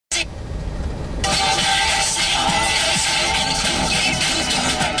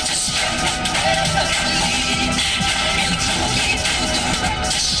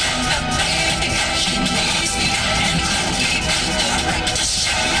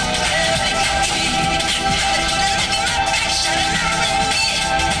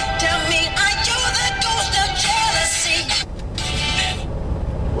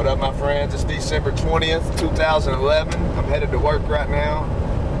20th, 2011. I'm headed to work right now.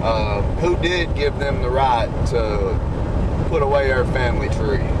 Who did give them the right to put away our family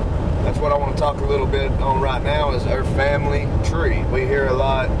tree? That's what I want to talk a little bit on right now, is our family tree. We hear a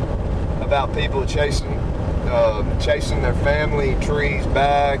lot about people chasing their family trees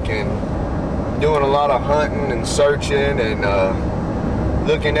back and doing a lot of hunting and searching and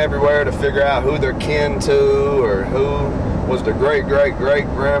looking everywhere to figure out who they're kin to or who was their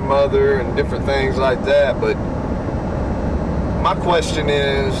great-great-great-grandmother and different things like that. But my question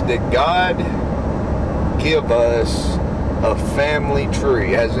is, did God give us a family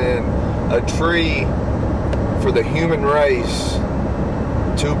tree, as in a tree for the human race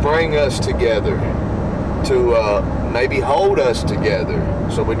to bring us together, to maybe hold us together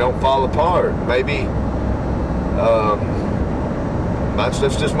so we don't fall apart? Maybe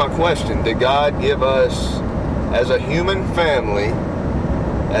that's just my question. Did God give us, as a human family,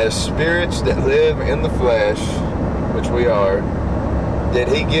 as spirits that live in the flesh, which we are, did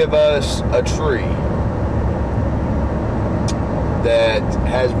He give us a tree that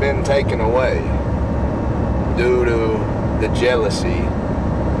has been taken away due to the jealousy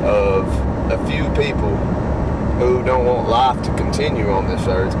of a few people who don't want life to continue on this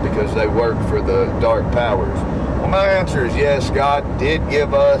earth because they work for the dark powers? Well, my answer is yes, God did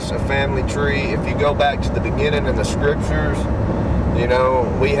give us a family tree. If you go back to the beginning in the scriptures, you know,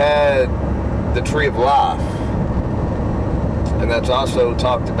 we had the tree of life. And that's also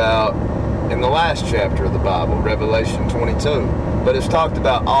talked about in the last chapter of the Bible, Revelation 22. But it's talked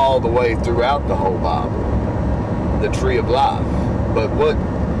about all the way throughout the whole Bible, the tree of life. But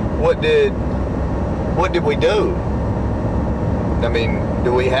what did we do? I mean,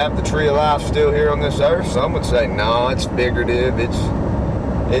 do we have the tree of life still here on this earth? Some would say, no, it's figurative. It's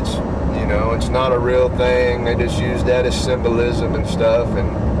you know, it's not a real thing. They just use that as symbolism and stuff.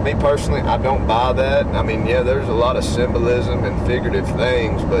 And me personally, I don't buy that. I mean, yeah, there's a lot of symbolism and figurative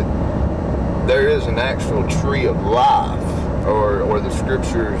things, but there is an actual tree of life, or the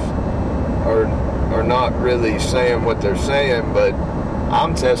scriptures are not really saying what they're saying, but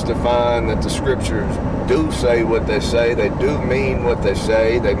I'm testifying that the scriptures do say what they say. They do mean what they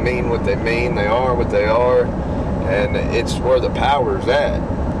say. They mean what they mean. They are what they are. And it's where the power's at.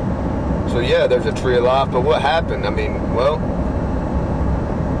 So yeah, there's a tree of life. But what happened? I mean, well,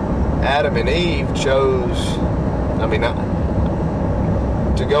 Adam and Eve chose,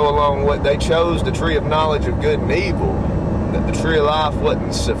 to go along with, they chose the tree of knowledge of good and evil. That the tree of life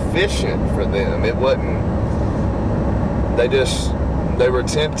wasn't sufficient for them. It wasn't, they were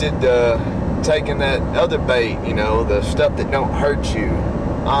tempted to taking that other bait, you know, the stuff that don't hurt you.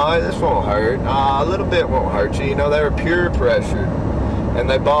 This won't hurt. A little bit won't hurt you. You know, they were peer pressured, and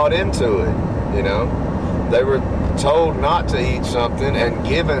they bought into it, you know. They were told not to eat something and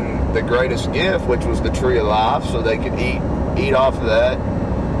given the greatest gift, which was the tree of life, so they could eat off of that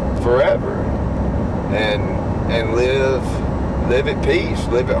forever and live at peace,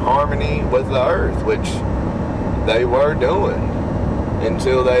 live at harmony with the earth, which they were doing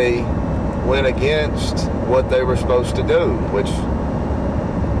until they went against what they were supposed to do, which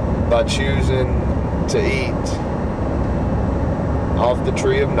by choosing to eat off the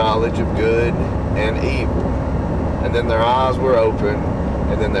tree of knowledge of good and evil. And then their eyes were open,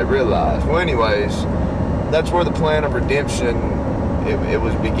 and then they realized. Well, anyways, that's where the plan of redemption, it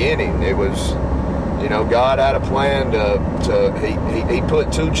was beginning. It was, you know, God had a plan He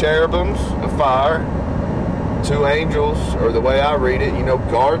put two cherubims of fire, two angels, or the way I read it, you know,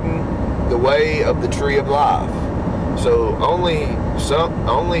 guarding the way of the tree of life. So only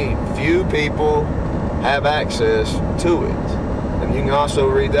few people have access to it. And you can also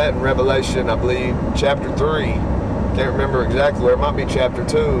read that in Revelation, I believe, chapter 3. Can't remember exactly where. It might be chapter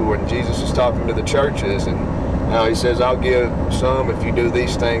 2, when Jesus is talking to the churches, and how He says, I'll give some, if you do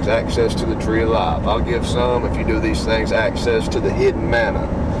these things, access to the tree of life. I'll give some, if you do these things, access to the hidden manna.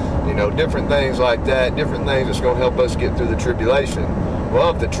 You know, different things like that, different things that's going to help us get through the tribulation.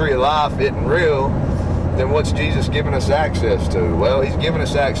 Well, if the tree of life isn't real, then what's Jesus giving us access to? Well, He's giving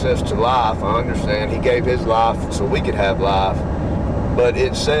us access to life. I understand He gave His life so we could have life. But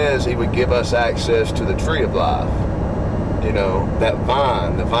it says He would give us access to the tree of life. You know, that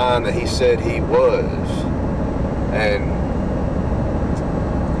vine, the vine that He said He was. And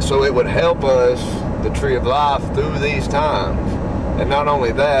so it would help us, the tree of life, through these times. And not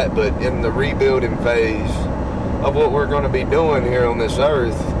only that, but in the rebuilding phase of what we're going to be doing here on this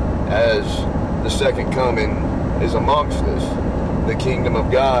earth as the second coming is amongst us. The kingdom of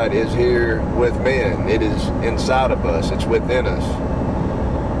God is here with men. It is inside of us. It's within us.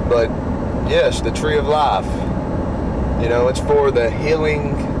 But yes, the tree of life, you know, it's for the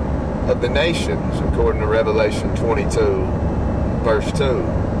healing of the nations, according to Revelation 22, verse 2.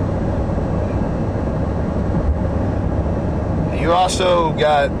 You also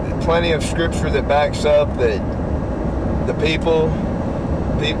got plenty of scripture that backs up that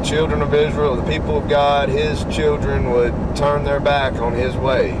the children of Israel, the people of God, his children would turn their back on his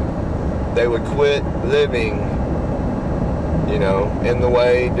way. They would quit living, you know, in the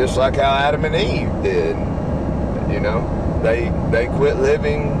way, just like how Adam and Eve did. You know, they quit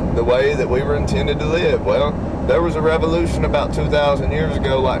living the way that we were intended to live. Well, there was a revolution about 2,000 years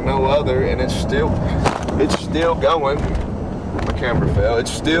ago like no other, and it's still going. My camera fell.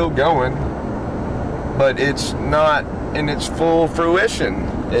 It's still going, but it's not in its full fruition.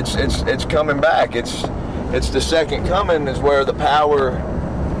 It's coming back. It's the second coming is where the power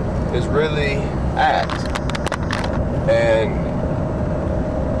is really at. And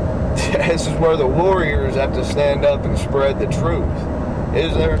this is where the warriors have to stand up and spread the truth.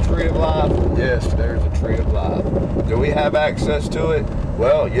 Is there a tree of life? Yes, there's a tree of life. Do we have access to it?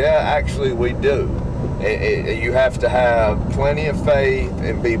 Well, yeah, actually we do. You have to have plenty of faith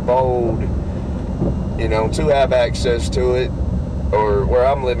and be bold, you know, to have access to it. Or where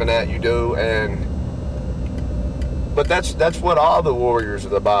I'm living at, you do. But that's what all the warriors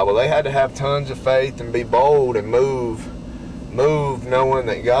of the Bible, they had to have tons of faith and be bold and move knowing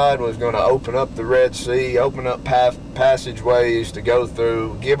that God was going to open up the Red Sea, open up passageways to go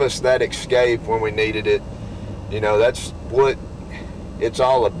through, give us that escape when we needed it. You know, that's what it's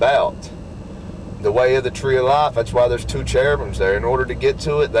all about. The way of the tree of life, that's why there's two cherubims there. In order to get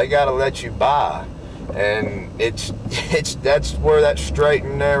to it, they got to let you by. And that's where that straight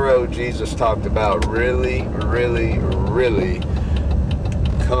and narrow Jesus talked about really, really, really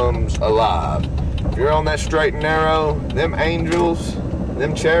comes alive. If you're on that straight and narrow, them angels,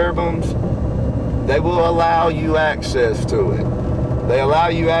 them cherubims, they will allow you access to it. They allow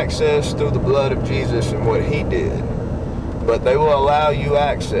you access through the blood of Jesus and what he did. But they will allow you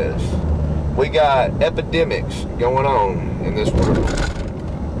access. We got epidemics going on in this world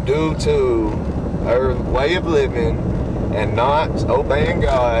due to our way of living and not obeying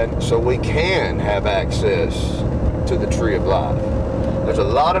God, so we can have access to the tree of life. There's a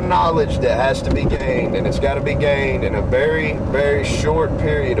lot of knowledge that has to be gained, and it's got to be gained in a very, very short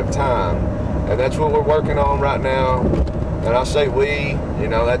period of time. And that's what we're working on right now. And I say we, you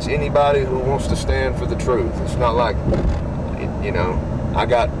know, that's anybody who wants to stand for the truth. It's not like, you know, I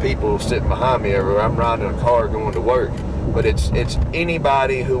got people sitting behind me everywhere. I'm riding in a car going to work. But it's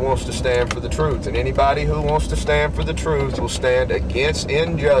anybody who wants to stand for the truth. And anybody who wants to stand for the truth will stand against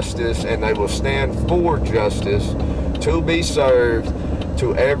injustice, and they will stand for justice to be served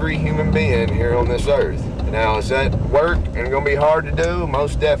to every human being here on this earth. Now, is that work and going to be hard to do?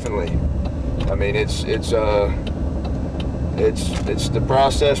 Most definitely. I mean, it's the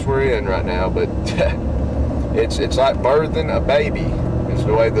process we're in right now, but it's like birthing a baby. It's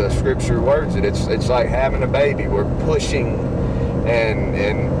the way the scripture words it. It's like having a baby. We're pushing,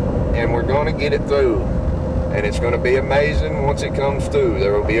 and we're going to get it through, and it's going to be amazing once it comes through.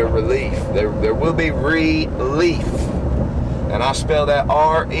 There will be a relief. There will be relief, and I spell that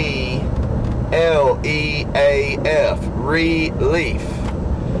R-E-L-E-A-F, relief.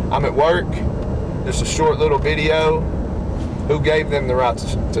 I'm at work. Just a short little video. Who gave them the right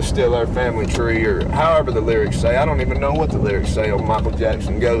to steal our family tree, or however the lyrics say. I don't even know what the lyrics say on Michael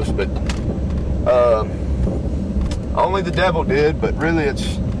Jackson Ghost, but only the devil did. But really,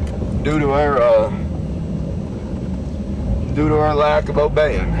 it's due to our lack of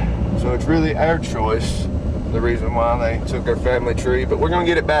obeying. So it's really our choice, the reason why they took our family tree. But we're gonna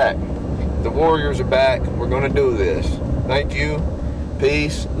get it back. The warriors are back. We're gonna do this. Thank you.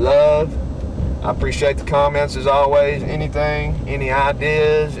 Peace, love. I appreciate the comments as always. Anything, any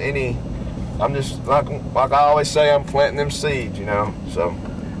ideas, I'm just, like I always say, I'm planting them seeds, you know. So,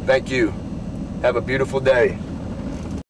 thank you. Have a beautiful day.